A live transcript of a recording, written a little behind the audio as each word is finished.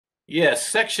Yes,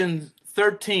 section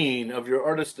 13 of your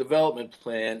artist development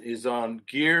plan is on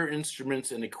gear,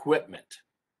 instruments, and equipment.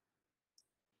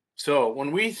 So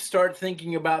when we start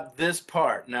thinking about this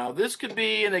part, now this could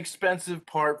be an expensive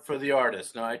part for the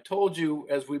artist. Now I told you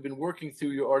as we've been working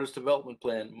through your artist development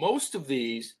plan, most of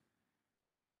these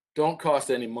don't cost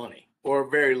any money or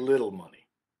very little money.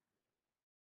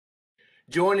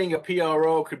 Joining a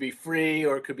PRO could be free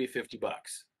or it could be 50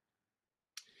 bucks.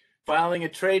 Filing a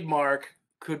trademark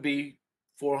could be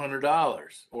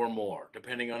 $400 or more,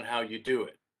 depending on how you do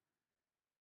it.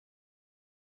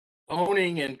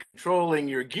 Owning and controlling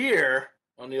your gear,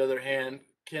 on the other hand,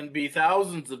 can be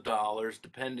thousands of dollars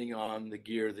depending on the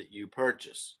gear that you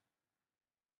purchase,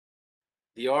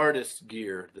 the artist's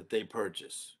gear that they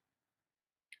purchase.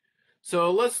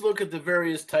 So let's look at the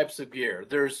various types of gear.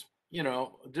 There's,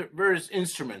 various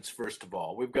instruments, first of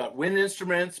all. We've got wind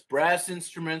instruments, brass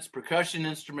instruments, percussion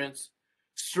instruments,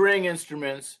 string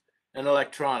instruments, and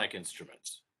electronic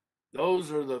instruments.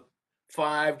 Those are the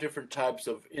 5 different types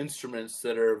of instruments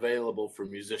that are available for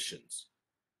musicians.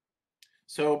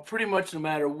 So pretty much no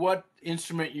matter what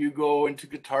instrument you go into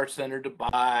Guitar Center to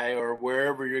buy or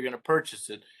wherever you're going to purchase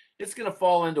it, it's going to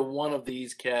fall into one of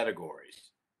these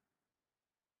categories.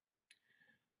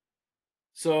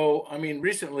 So, I mean,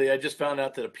 recently I just found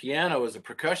out that a piano is a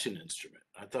percussion instrument.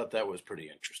 I thought that was pretty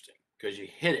interesting because you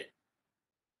hit it.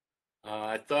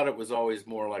 I thought it was always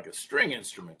more like a string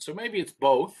instrument. So maybe it's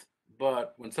both.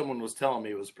 But when someone was telling me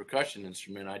it was a percussion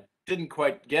instrument, I didn't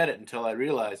quite get it until I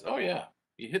realized, oh yeah,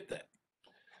 you hit that.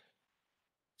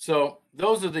 So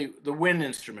those are the wind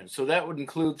instruments. So that would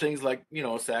include things like,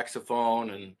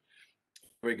 saxophone, and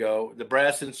there we go. The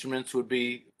brass instruments would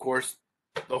be, of course,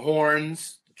 the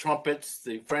horns, the trumpets,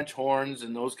 the French horns,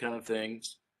 and those kind of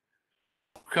things.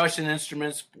 Percussion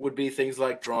instruments would be things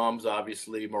like drums,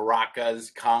 obviously,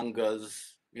 maracas,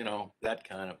 congas, that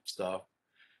kind of stuff.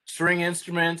 String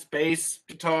instruments, bass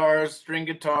guitars, string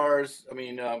guitars,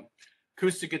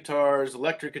 acoustic guitars,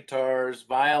 electric guitars,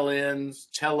 violins,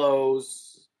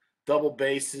 cellos, double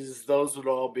basses, those would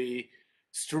all be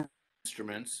string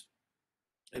instruments.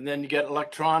 And then you get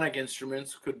electronic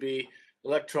instruments, could be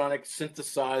electronic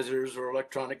synthesizers or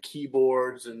electronic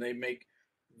keyboards, and they make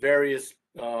various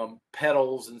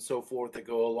pedals and so forth that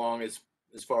go along as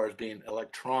far as being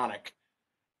electronic.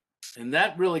 And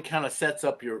that really kind of sets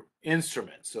up your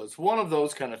instrument. So it's one of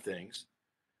those kind of things.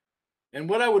 And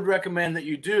what I would recommend that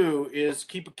you do is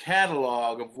keep a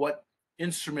catalog of what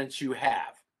instruments you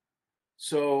have.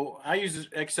 So I use an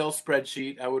Excel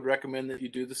spreadsheet. I would recommend that you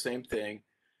do the same thing.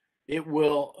 It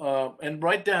will, and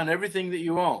write down everything that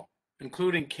you own,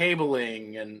 including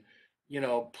cabling and,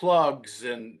 plugs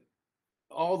and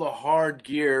all the hard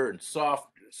gear and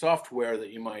software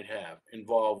that you might have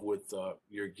involved with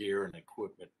your gear and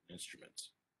equipment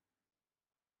instruments.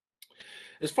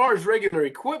 As far as regular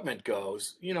equipment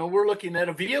goes, we're looking at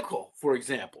a vehicle, for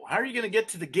example. How are you going to get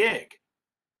to the gig?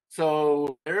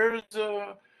 So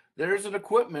there's an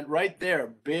equipment right there,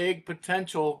 big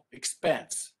potential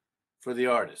expense for the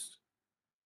artist.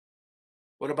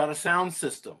 What about a sound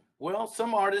system? Well,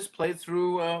 some artists play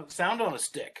through sound on a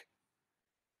stick.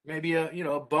 Maybe a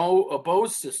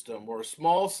Bose system or a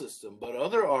small system, but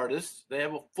other artists, they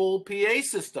have a full PA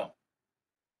system.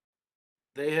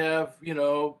 They have,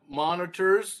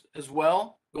 monitors as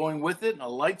well going with it, and a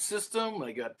light system.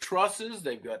 They got trusses,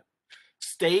 they've got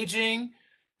staging,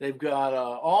 they've got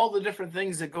all the different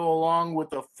things that go along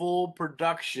with the full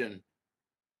production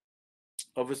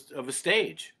of a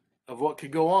stage, of what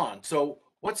could go on. So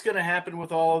what's going to happen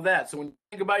with all of that? So when you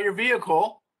think about your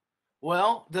vehicle,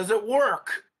 well, does it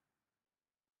work?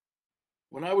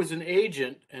 When I was an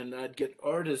agent and I'd get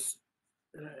artists,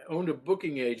 I owned a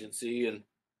booking agency, and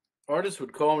artists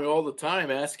would call me all the time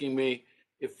asking me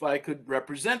if I could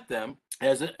represent them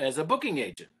as a booking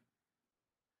agent.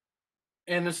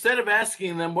 And instead of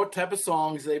asking them what type of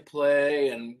songs they play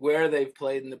and where they've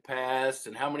played in the past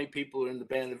and how many people are in the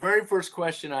band, the very first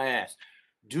question I asked,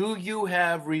 do you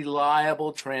have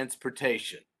reliable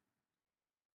transportation?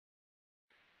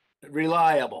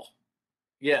 Reliable.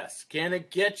 Yes. Can it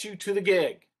get you to the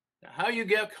gig? Now, how you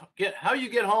get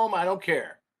home, I don't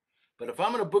care. But if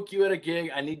I'm going to book you at a gig,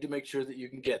 I need to make sure that you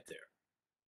can get there.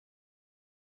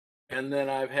 And then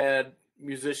I've had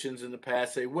musicians in the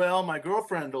past say, well, my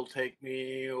girlfriend will take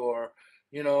me, or,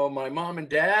 my mom and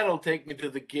dad will take me to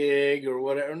the gig or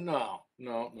whatever. No.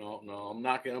 I'm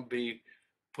not going to be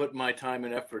putting my time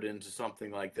and effort into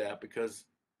something like that, because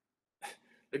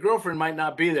the girlfriend might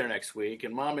not be there next week,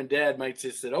 and mom and dad might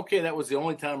just say, okay, that was the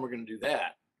only time we're going to do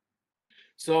that.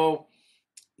 So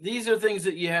these are things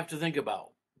that you have to think about.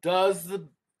 Does the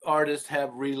artist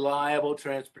have reliable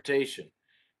transportation?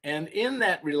 And in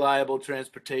that reliable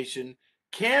transportation,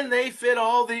 can they fit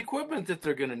all the equipment that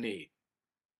they're going to need?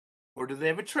 Or do they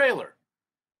have a trailer?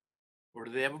 Or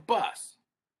do they have a bus?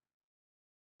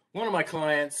 One of my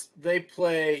clients,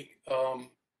 they're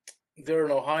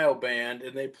an Ohio band,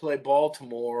 and they play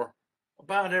Baltimore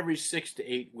about every 6 to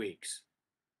 8 weeks.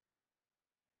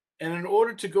 And in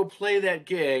order to go play that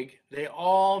gig, they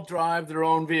all drive their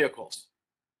own vehicles.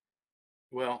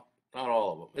 Well, not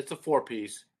all of them. It's a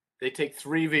four-piece. They take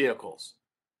 3 vehicles.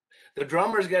 The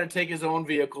drummer's got to take his own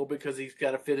vehicle because he's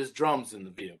got to fit his drums in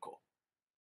the vehicle.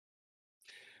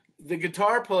 The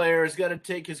guitar player has got to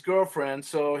take his girlfriend,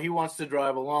 so he wants to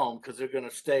drive alone because they're going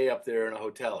to stay up there in a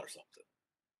hotel or something.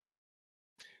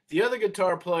 The other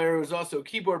guitar player, who's also a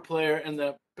keyboard player, and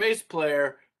the bass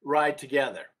player ride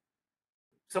together.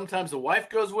 Sometimes the wife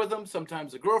goes with them,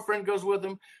 sometimes the girlfriend goes with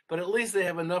them, but at least they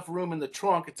have enough room in the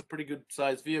trunk, it's a pretty good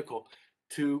sized vehicle,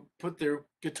 to put their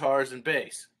guitars and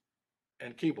bass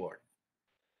and keyboard.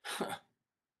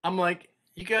 I'm like,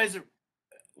 you guys are,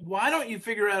 why don't you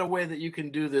figure out a way that you can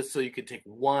do this so you can take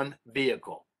one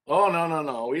vehicle? Oh,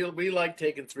 no. We like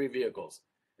taking 3 vehicles.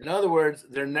 In other words,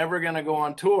 they're never going to go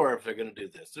on tour if they're going to do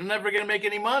this. They're never going to make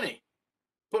any money,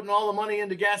 putting all the money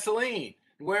into gasoline,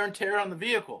 wear and tear on the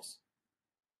vehicles.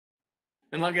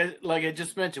 And like I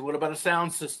just mentioned, what about a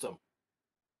sound system?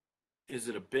 Is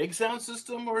it a big sound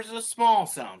system or is it a small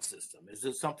sound system? Is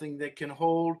it something that can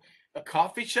hold a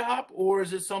coffee shop, or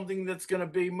is it something that's going to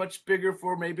be much bigger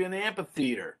for maybe an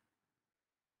amphitheater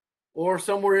or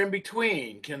somewhere in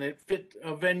between? Can it fit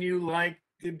a venue like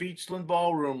the Beachland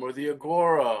Ballroom or the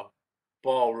Agora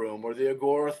Ballroom or the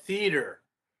Agora Theater?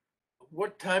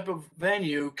 What type of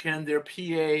venue can their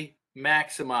PA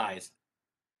maximize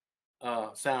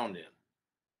sound in?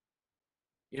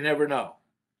 You never know.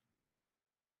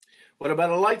 What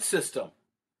about a light system?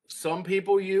 Some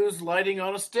people use lighting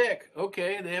on a stick.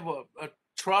 Okay, they have a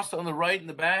truss on the right and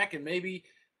the back, and maybe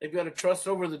they've got a truss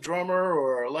over the drummer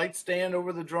or a light stand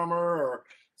over the drummer or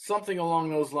something along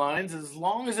those lines. As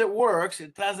long as it works,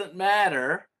 it doesn't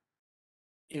matter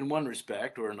in one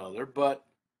respect or another, but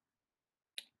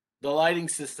the lighting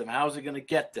system, how's it going to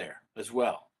get there as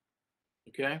well?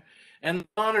 Okay, and the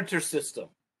monitor system.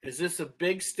 Is this a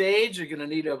big stage? You're going to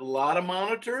need a lot of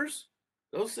monitors.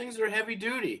 Those things are heavy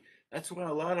duty. That's why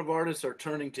a lot of artists are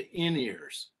turning to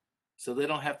in-ears, so they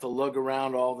don't have to lug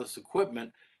around all this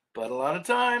equipment. But a lot of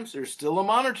times there's still a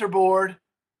monitor board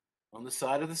on the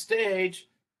side of the stage.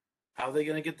 How are they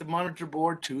going to get the monitor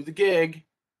board to the gig?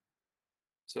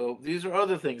 So these are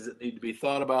other things that need to be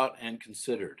thought about and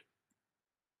considered.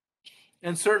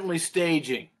 And certainly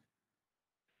staging.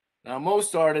 Now,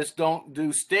 most artists don't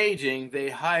do staging. They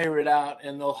hire it out,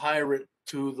 and they'll hire it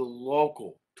to the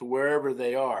local, to wherever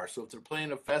they are. So if they're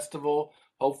playing a festival,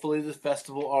 hopefully the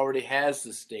festival already has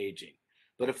the staging.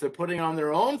 But if they're putting on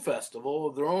their own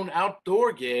festival, their own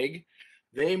outdoor gig,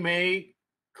 they may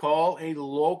call a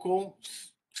local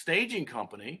staging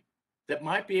company that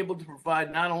might be able to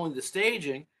provide not only the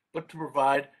staging, but to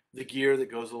provide the gear that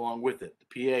goes along with it,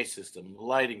 the PA system, the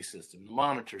lighting system, the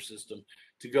monitor system,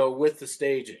 to go with the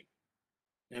staging.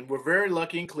 And we're very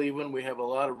lucky in Cleveland. We have a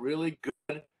lot of really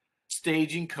good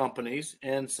staging companies,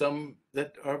 and some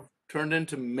that are turned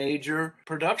into major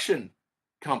production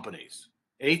companies.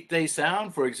 Eighth Day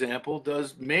Sound, for example,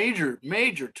 does major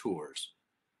tours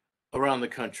around the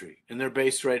country, and they're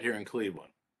based right here in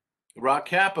Cleveland. Rock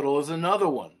Capital is another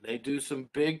one. They do some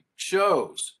big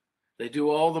shows. They do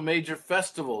all the major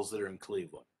festivals that are in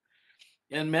Cleveland.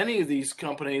 And many of these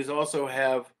companies also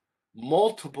have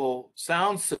multiple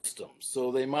sound systems.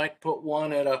 So they might put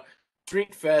one at a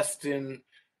street fest in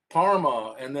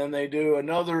Parma, and then they do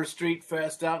another street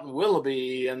fest out in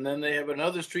Willoughby, and then they have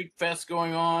another street fest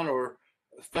going on, or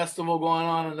a festival going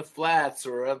on in the flats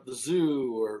or at the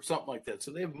zoo or something like that.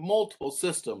 So they have multiple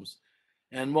systems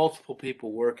and multiple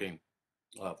people working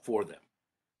for them.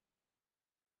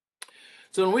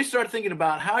 So when we start thinking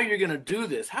about how you're going to do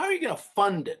this, how are you going to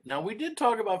fund it? Now, we did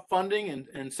talk about funding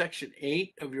in Section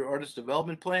 8 of your artist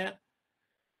development plan,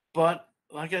 but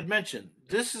like I'd mentioned,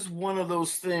 this is one of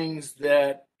those things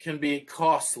that can be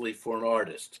costly for an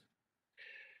artist.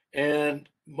 And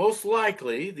most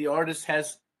likely, the artist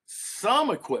has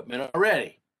some equipment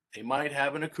already. They might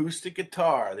have an acoustic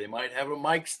guitar. They might have a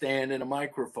mic stand and a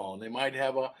microphone. They might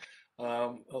have a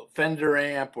Fender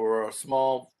amp or a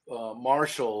small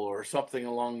Marshall or something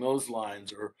along those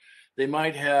lines. Or they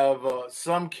might have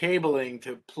some cabling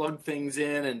to plug things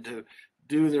in and to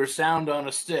do their sound on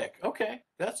a stick. Okay,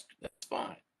 that's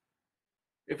fine.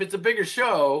 If it's a bigger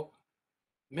show,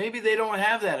 maybe they don't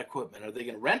have that equipment. Are they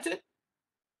going to rent it?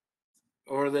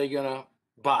 Or are they going to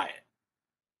buy it?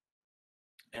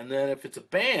 And then if it's a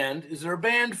band, is there a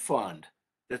band fund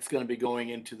that's going to be going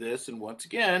into this? And once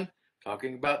again,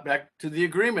 talking about back to the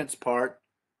agreements part,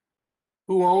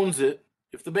 who owns it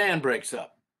if the band breaks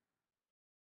up?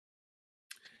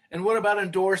 And what about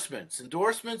endorsements?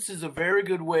 Endorsements is a very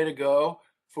good way to go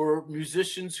for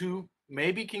musicians who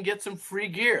maybe can get some free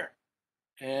gear.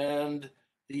 And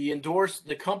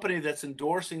the company that's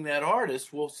endorsing that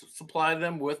artist will supply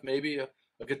them with maybe a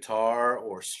guitar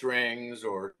or strings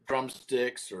or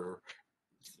drumsticks or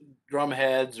drum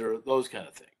heads or those kind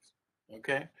of things.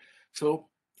 Okay. So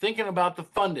thinking about the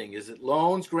funding, is it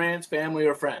loans, grants, family,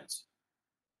 or friends?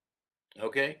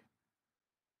 Okay.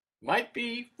 Might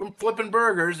be from flipping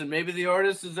burgers, and maybe the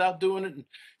artist is out doing it and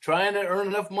trying to earn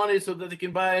enough money so that they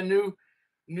can buy a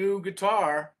new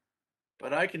guitar.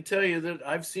 But I can tell you that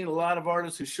I've seen a lot of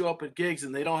artists who show up at gigs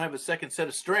and they don't have a second set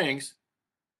of strings.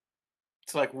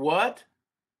 It's like, what?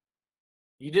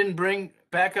 You didn't bring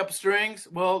backup strings?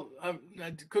 Well,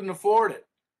 I couldn't afford it.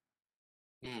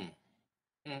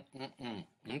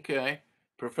 Okay.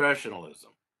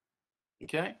 Professionalism.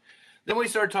 Okay. Then we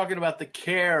start talking about the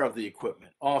care of the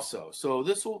equipment also. So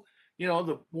this will,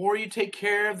 the more you take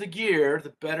care of the gear,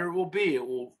 the better it will be. It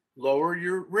will lower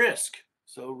your risk.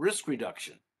 So risk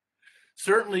reduction.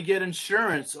 Certainly get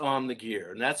insurance on the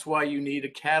gear. And that's why you need a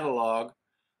catalog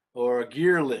or a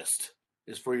gear list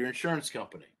is for your insurance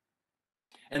company.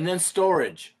 And then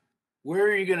storage. Where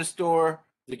are you going to store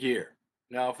the gear?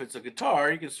 Now, if it's a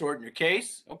guitar, you can store it in your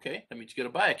case. Okay, that means you got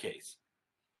to buy a case.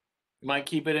 You might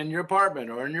keep it in your apartment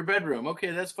or in your bedroom.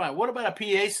 Okay, that's fine. What about a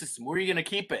PA system? Where are you going to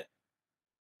keep it?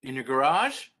 In your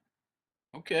garage?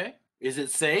 Okay. Is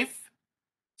it safe?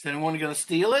 Is anyone going to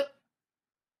steal it?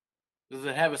 Does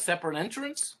it have a separate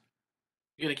entrance?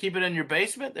 You're going to keep it in your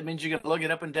basement? That means you're going to lug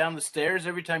it up and down the stairs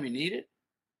every time you need it?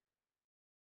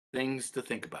 Things to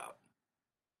think about.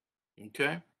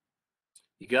 Okay?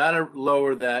 You got to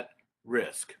lower that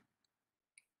risk.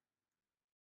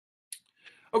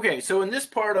 Okay, so in this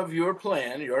part of your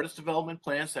plan, your artist development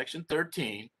plan, section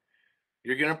 13,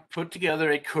 you're going to put together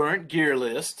a current gear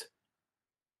list,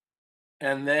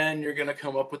 and then you're going to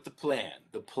come up with the plan.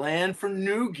 The plan for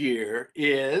new gear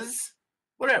is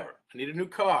whatever. I need a new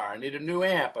car. I need a new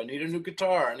amp. I need a new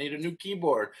guitar. I need a new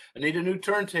keyboard. I need a new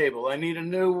turntable. I need a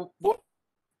new...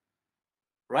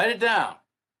 Write it down.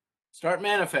 Start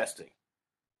manifesting.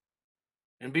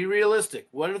 And be realistic.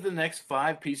 What are the next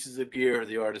 5 pieces of gear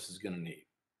the artist is going to need?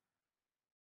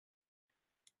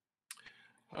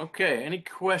 Okay, any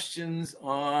questions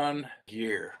on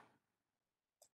gear?